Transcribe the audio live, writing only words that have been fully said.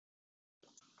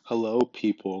Hello,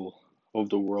 people of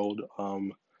the world.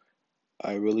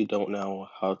 I really don't know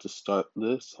how to start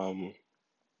this. I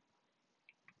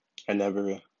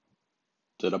never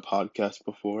did a podcast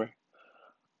before.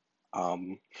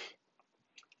 Um,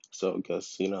 so I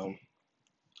guess,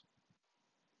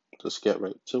 just get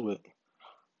right to it.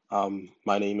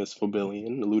 My name is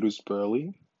Phobelien, Ludus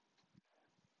Burley.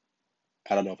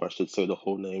 I don't know if I should say the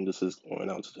whole name. This is going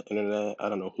out to the internet. I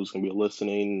don't know who's gonna be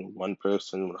listening. One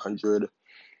person, 100,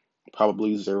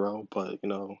 probably zero, but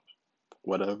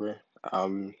whatever.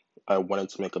 I wanted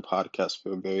to make a podcast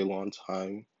for a very long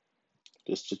time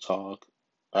just to talk.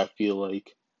 I feel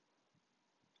like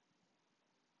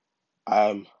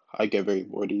I get very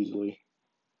bored easily,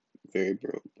 very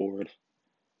bored.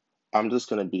 I'm just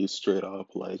gonna be straight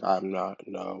up like I'm not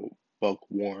no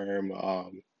bookworm.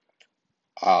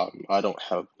 I don't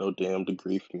have no damn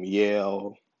degree from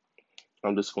Yale.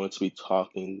 I'm just going to be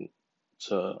talking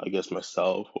to I guess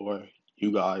myself or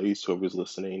you guys, whoever's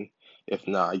listening. If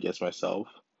not, I guess myself,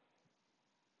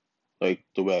 like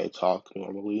the way I talk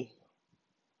normally.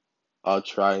 I'll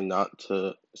try not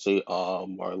to say or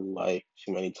like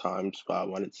too many times, but I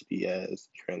want it to be as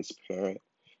transparent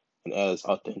and as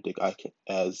authentic I can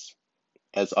as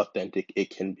authentic it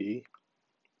can be.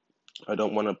 I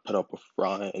don't want to put up a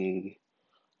front and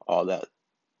all that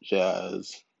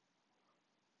jazz.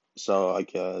 So I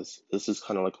guess this is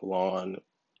kind of like a long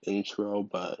intro,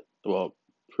 but well,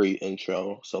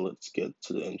 pre-intro. So let's get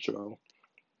to the intro.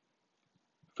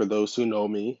 For those who know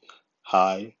me,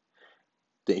 hi,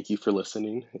 thank you for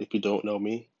listening. If you don't know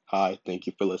me, hi, thank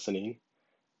you for listening.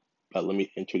 But let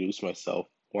me introduce myself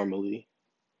formally.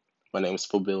 My name is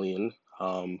Phobelien,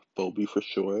 Phobe for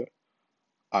short.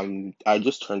 I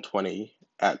just turned 20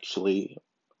 actually.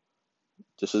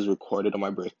 This is recorded on my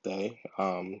birthday.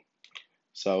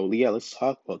 So yeah, let's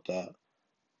talk about that.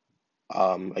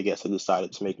 I guess I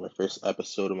decided to make my first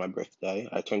episode on my birthday.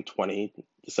 I turned 20,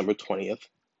 December 20th,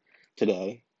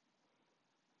 today.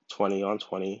 20 on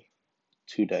 20,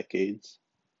 2 decades.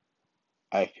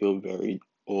 I feel very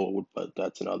old, but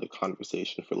that's another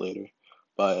conversation for later.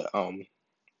 But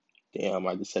damn,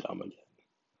 I just said again.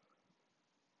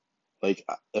 Like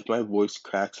if my voice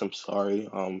cracks, I'm sorry.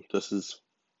 This is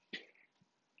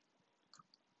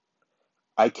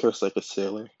I curse like a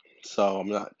sailor, so I'm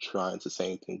not trying to say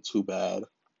anything too bad.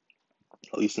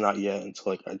 At least not yet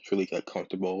until like I truly get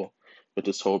comfortable with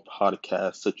this whole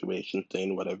podcast situation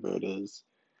thing, whatever it is.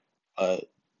 But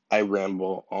I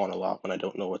ramble on a lot when I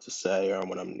don't know what to say or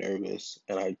when I'm nervous,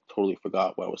 and I totally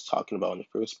forgot what I was talking about in the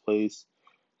first place.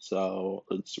 So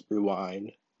let's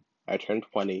rewind. I turned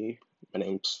 20. My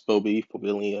name's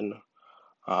Phobelien.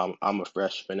 I'm a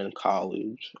freshman in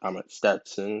college. I'm at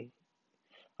Stetson.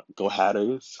 Go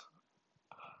Hatters.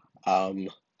 Um,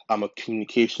 I'm a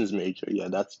communications major. Yeah,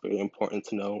 that's very important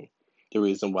to know. The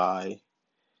reason why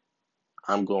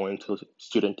I'm going to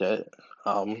student debt.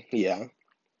 Yeah,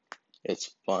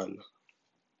 it's fun.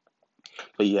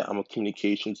 But yeah, I'm a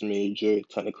communications major,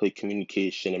 technically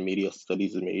communication and media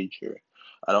studies major.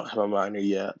 I don't have a minor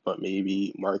yet, but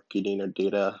maybe marketing or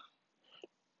data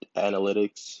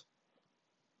analytics.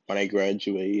 When I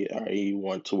graduate, I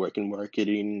want to work in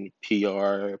marketing,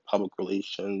 PR, public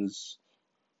relations,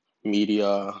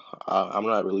 media. I'm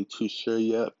not really too sure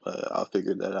yet, but I'll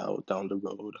figure that out down the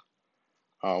road.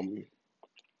 Um,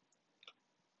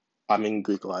 I'm in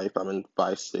Greek life. I'm in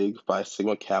Phi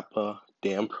Sigma Kappa.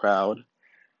 Damn proud.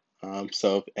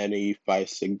 So if any Phi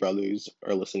Sig brothers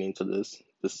are listening to this,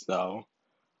 just know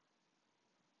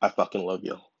I fucking love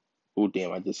you. Oh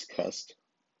damn, I just cussed.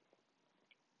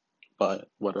 But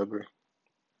whatever.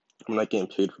 I'm not getting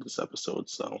paid for this episode,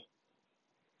 so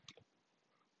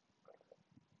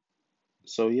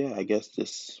yeah, I guess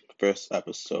this first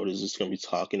episode is just gonna be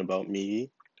talking about me,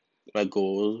 my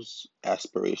goals,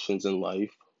 aspirations in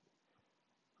life,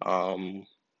 um,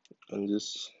 and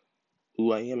just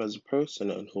who I am as a person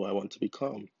and who I want to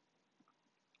become.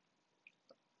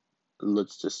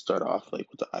 Let's just start off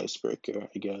like with the icebreaker,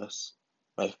 I guess.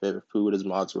 My favorite food is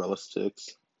mozzarella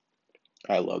sticks.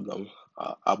 I love them.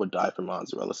 I would die for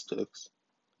mozzarella sticks.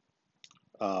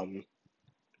 Um,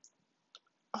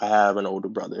 I have an older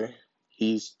brother.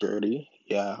 He's dirty.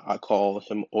 Yeah, I call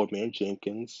him Old Man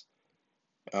Jenkins.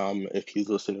 If he's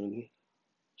listening,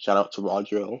 shout out to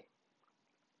Rodrill.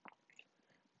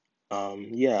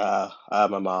 Yeah, I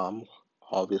have my mom.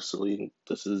 Obviously,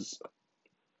 this is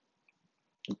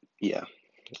yeah.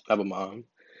 I have a mom.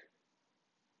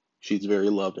 She's very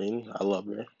loving. I love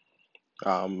her.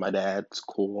 My dad's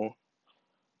cool.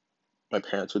 My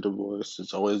parents were divorced.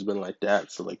 It's always been like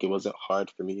that, so like it wasn't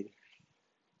hard for me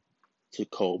to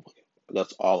cope.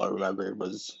 That's all I remember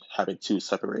was having two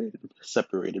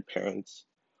separated parents.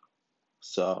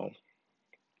 So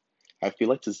I feel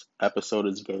like this episode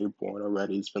is very boring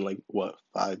already. It's been like what,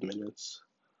 5 minutes?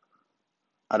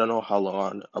 I don't know how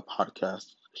long a podcast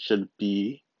should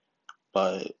be,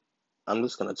 but I'm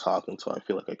just gonna talk until I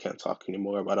feel like I can't talk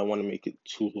anymore. But I don't want to make it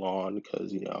too long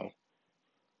because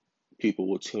people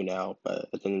will tune out. But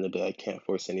at the end of the day, I can't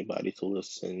force anybody to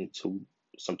listen to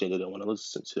something they don't want to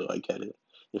listen to. I get it.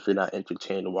 If you're not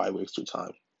entertained, why waste your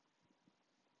time?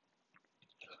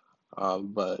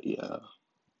 But yeah,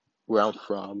 where I'm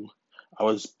from, I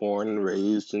was born and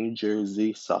raised in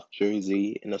Jersey, South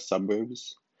Jersey, in the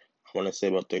suburbs. I want to say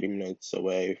about 30 minutes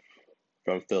away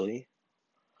from Philly.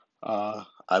 I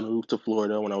moved to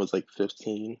Florida when I was like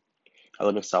 15. I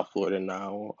live in South Florida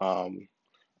now.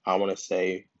 I want to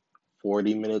say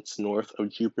 40 minutes north of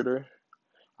Jupiter.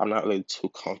 I'm not really too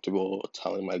comfortable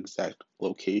telling my exact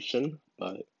location,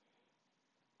 but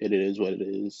it is what it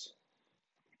is.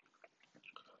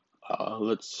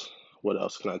 Let's. What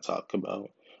else can I talk about?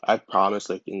 I promise,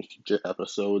 like in future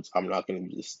episodes, I'm not gonna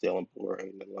be just stale and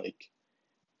boring and like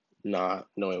not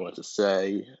knowing what to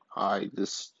say. I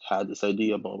just had this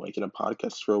idea about making a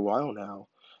podcast for a while now,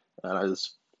 and I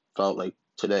just felt like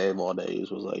today of all days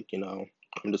was like,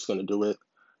 I'm just gonna do it,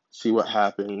 see what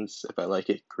happens. If I like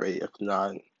it, great. If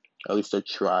not, at least I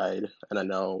tried, and I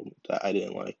know that I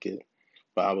didn't like it.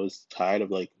 But I was tired of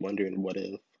like wondering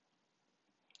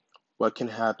what can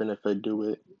happen if I do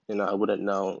it, and I wouldn't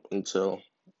know until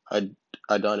I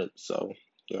I done it. So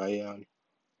here I am.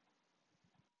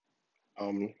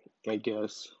 Um, I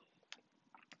guess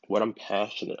what I'm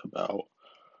passionate about.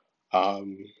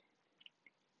 Um,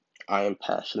 I am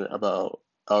passionate about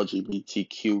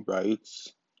LGBTQ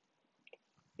rights.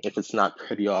 If it's not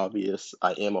pretty obvious,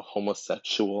 I am a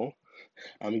homosexual.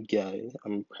 I'm gay.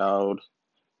 I'm proud.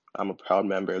 I'm a proud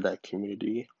member of that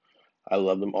community. I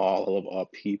love them all. I love all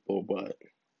people, but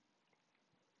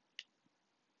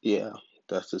yeah,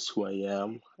 that's just who I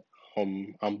am.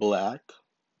 I'm black.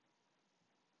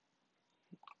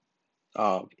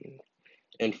 Um,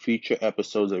 in future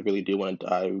episodes, I really do want to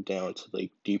dive down to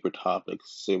like deeper topics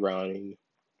surrounding.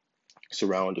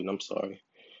 I'm sorry.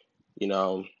 You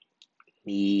know,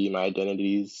 me, my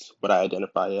identities, what I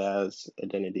identify as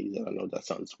identities. I don't know. That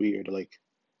sounds weird. Like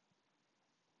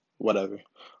whatever.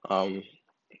 Um,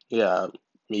 yeah,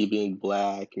 me being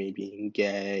black, me being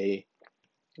gay,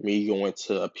 me going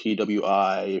to a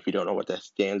PWI. If you don't know what that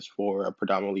stands for, a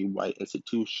predominantly white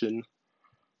institution.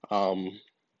 Um,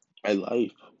 my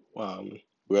life, um,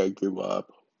 where I grew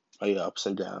up, my ups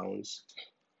and downs.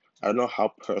 I don't know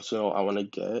how personal I want to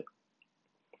get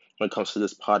when it comes to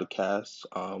this podcast.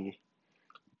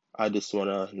 I just want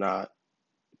to not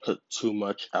put too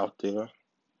much out there.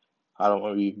 I don't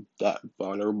want to be that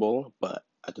vulnerable, but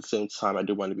at the same time, I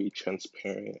do want to be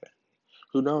transparent.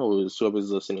 Who knows?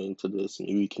 Whoever's listening to this,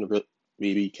 maybe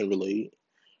you can relate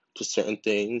to certain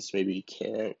things. Maybe you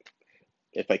can't.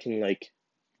 If I can like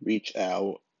reach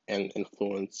out and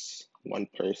influence one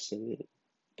person,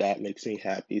 that makes me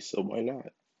happy. So why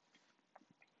not?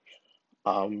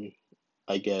 Um,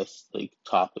 I guess like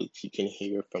topics you can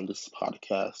hear from this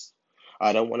podcast.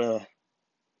 I don't want to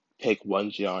pick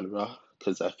one genre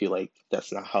because I feel like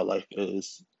that's not how life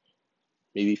is.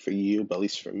 Maybe for you, but at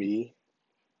least for me,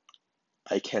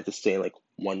 I can't just stay in like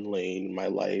one lane. My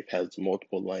life has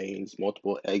multiple lanes,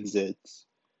 multiple exits.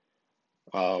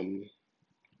 Um,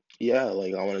 yeah,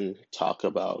 like I want to talk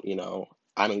about,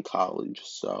 I'm in college,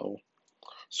 so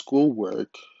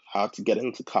schoolwork, how to get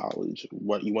into college,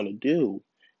 what you want to do,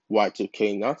 why it's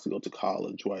okay not to go to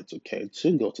college, why it's okay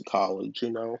to go to college.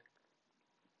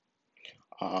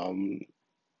 Um,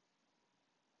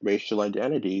 racial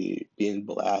identity, being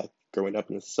black, growing up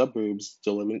in the suburbs,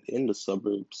 still living in the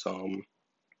suburbs,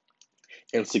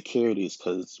 insecurities,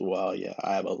 because, well, yeah,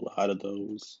 I have a lot of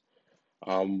those.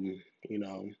 You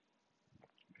know,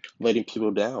 letting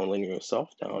people down, letting yourself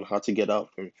down, how to get up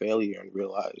from failure and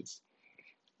realize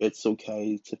it's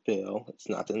okay to fail. It's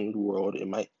not the end of the world. It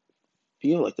might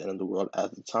feel like the end of the world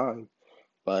at the time,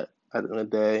 but at the end of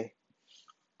the day,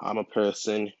 I'm a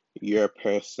person, you're a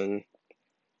person.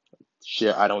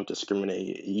 Shit, I don't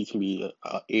discriminate. You can be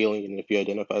an alien. If you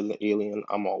identify as an alien,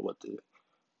 I'm all with it.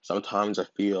 Sometimes I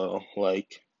feel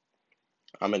like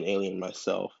I'm an alien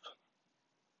myself.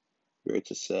 Weird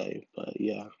to say, but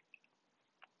yeah.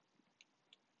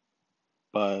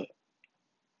 But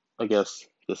I guess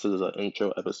this is an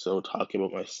intro episode talking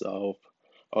about myself.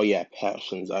 Oh yeah,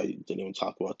 passions. I didn't even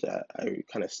talk about that. I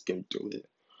kind of skimmed through it.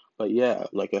 But yeah,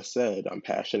 like I said, I'm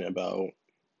passionate about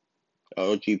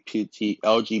LGBTQ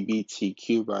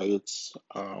rights,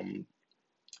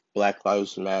 Black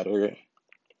Lives Matter.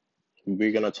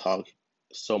 We're gonna talk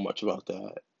so much about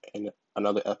that in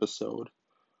another episode.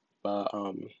 But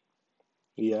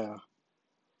yeah,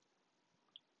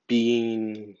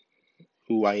 being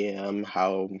who I am,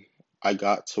 how I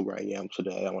got to where I am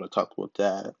today, I want to talk about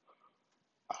that.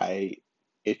 I,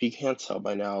 if you can't tell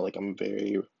by now, like I'm a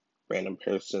very random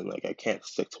person. Like I can't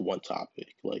stick to one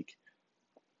topic. Like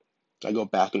I go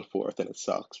back and forth and it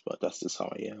sucks, but that's just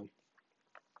how I am.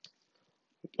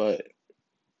 But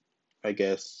I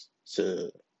guess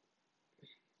to,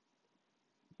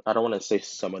 I don't want to say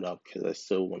sum it up because I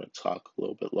still want to talk a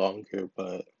little bit longer,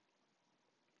 but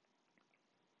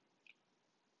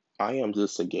I am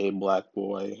just a gay black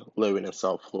boy living in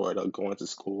South Florida, going to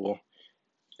school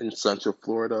in Central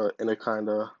Florida in a kind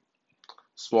of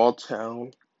small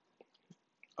town.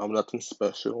 I'm nothing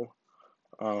special.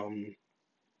 Um,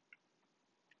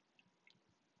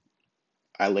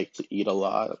 I like to eat a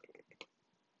lot.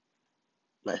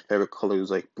 My favorite color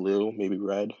is like blue, maybe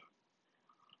red.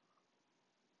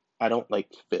 I don't like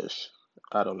fish.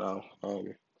 I don't know.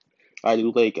 I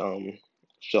do like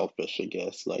shellfish, I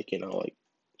guess, like like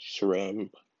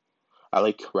shrimp. I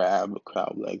like crab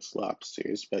legs,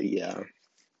 lobsters, but yeah,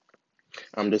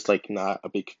 I'm just like not a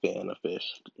big fan of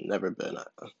fish. Never been.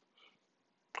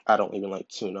 I don't even like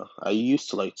tuna. I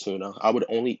used to like tuna. I would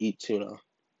only eat tuna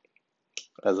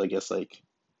as I guess like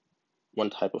one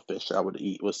type of fish I would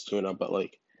eat was tuna, but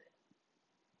like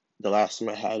the last time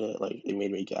I had it, like it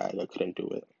made me gag. I couldn't do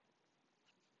it.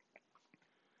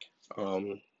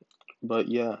 Um, but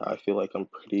yeah, I feel like I'm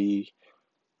pretty.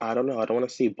 I don't know. I don't want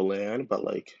to say bland, but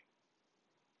like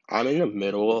I'm in the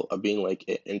middle of being like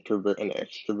an introvert and an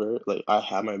extrovert. Like I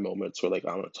have my moments where like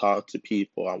I want to talk to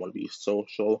people, I want to be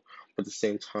social, but at the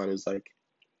same time, it's like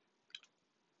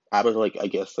I was like I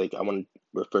guess like I want to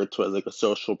refer to it as like a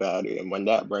social battery, and when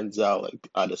that runs out, like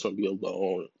I just want to be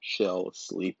alone, chill,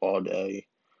 sleep all day.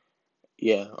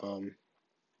 Yeah,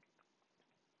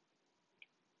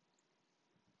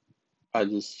 I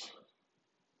just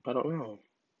I don't know.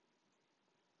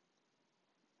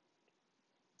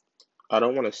 I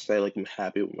don't want to say like I'm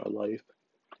happy with my life.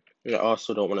 And I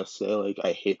also don't want to say like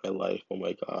I hate my life. Oh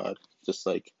my God, just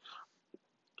like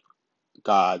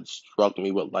God struck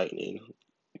me with lightning.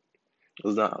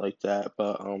 It's not like that,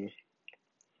 but I'm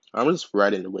just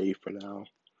riding the wave for now.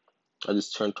 I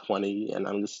just turned 20 and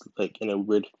I'm just like in a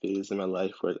weird phase in my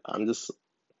life where I'm just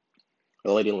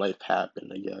letting life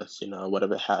happen, I guess.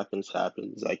 Whatever happens,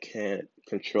 happens. I can't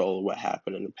control what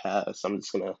happened in the past. I'm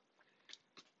just gonna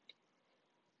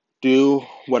do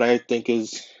what I think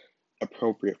is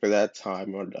appropriate for that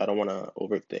time. I don't want to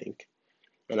overthink,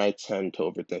 and I tend to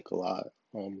overthink a lot.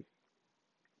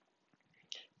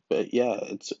 But yeah,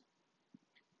 it's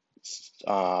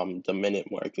the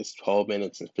minute mark is 12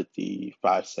 minutes and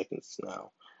 55 seconds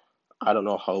now. I don't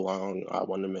know how long I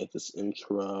want to make this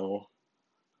intro,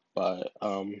 but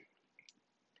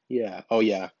yeah. Oh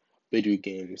yeah, video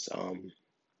games.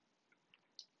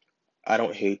 I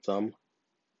don't hate them.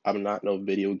 I'm not no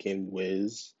video game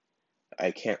whiz.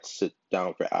 I can't sit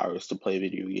down for hours to play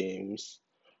video games.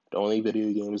 The only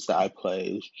video games that I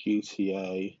play is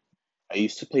GTA. I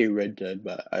used to play Red Dead,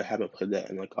 but I haven't played that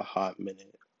in like a hot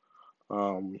minute.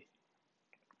 Um,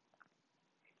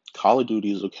 Call of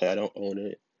Duty is okay. I don't own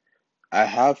it. I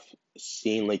have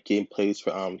seen like gameplays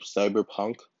for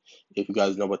Cyberpunk. If you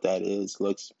guys know what that is,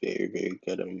 looks very very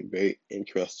good. I'm very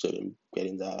interested in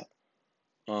getting that.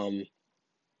 Um,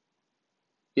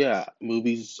 yeah,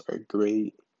 movies are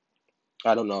great.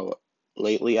 I don't know.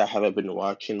 Lately, I haven't been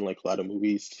watching like a lot of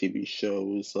movies, TV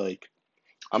shows. Like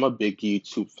I'm a big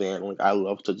YouTube fan. Like I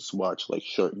love to just watch like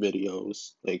short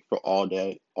videos like for all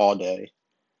day.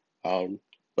 Um,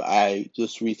 but I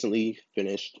just recently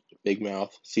finished Big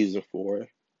Mouth season 4.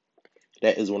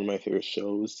 That is one of my favorite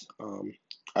shows.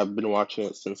 I've been watching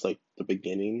it since like the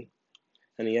beginning,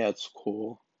 and yeah, it's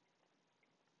cool.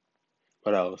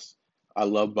 What else? I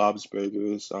love Bob's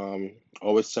Burgers.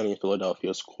 Always Sunny in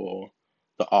Philadelphia is cool.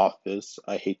 The Office.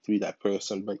 I hate to be that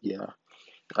person, but yeah,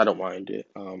 I don't mind it.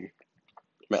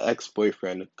 My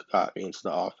ex-boyfriend got me into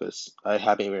The Office. I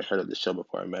haven't even heard of the show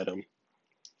before I met him.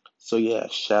 So yeah,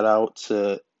 shout out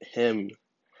to him.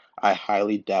 I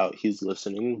highly doubt he's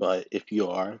listening, but if you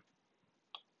are,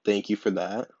 thank you for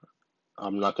that.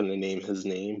 I'm not gonna name his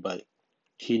name, but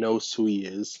he knows who he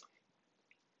is.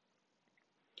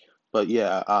 But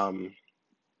yeah, I'm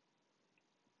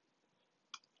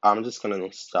just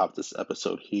gonna stop this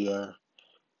episode here.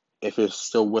 If you're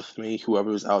still with me,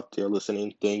 whoever's out there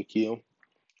listening, thank you.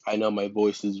 I know my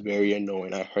voice is very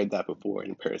annoying. I heard that before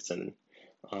in person.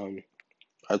 Um,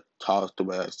 I talk the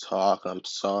way I talk. I'm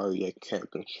sorry, I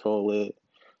can't control it.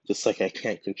 Just like I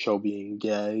can't control being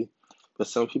gay. But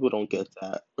some people don't get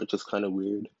that, which is kind of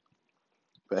weird.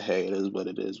 But hey, it is what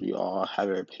it is. We all have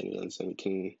our opinions, and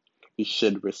we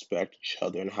should respect each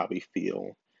other and how we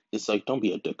feel. It's like, don't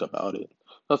be a dick about it.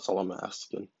 That's all I'm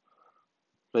asking.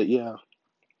 But yeah,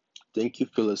 thank you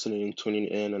for listening and tuning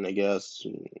in, and I guess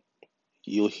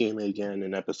you'll hear me again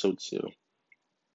in episode 2.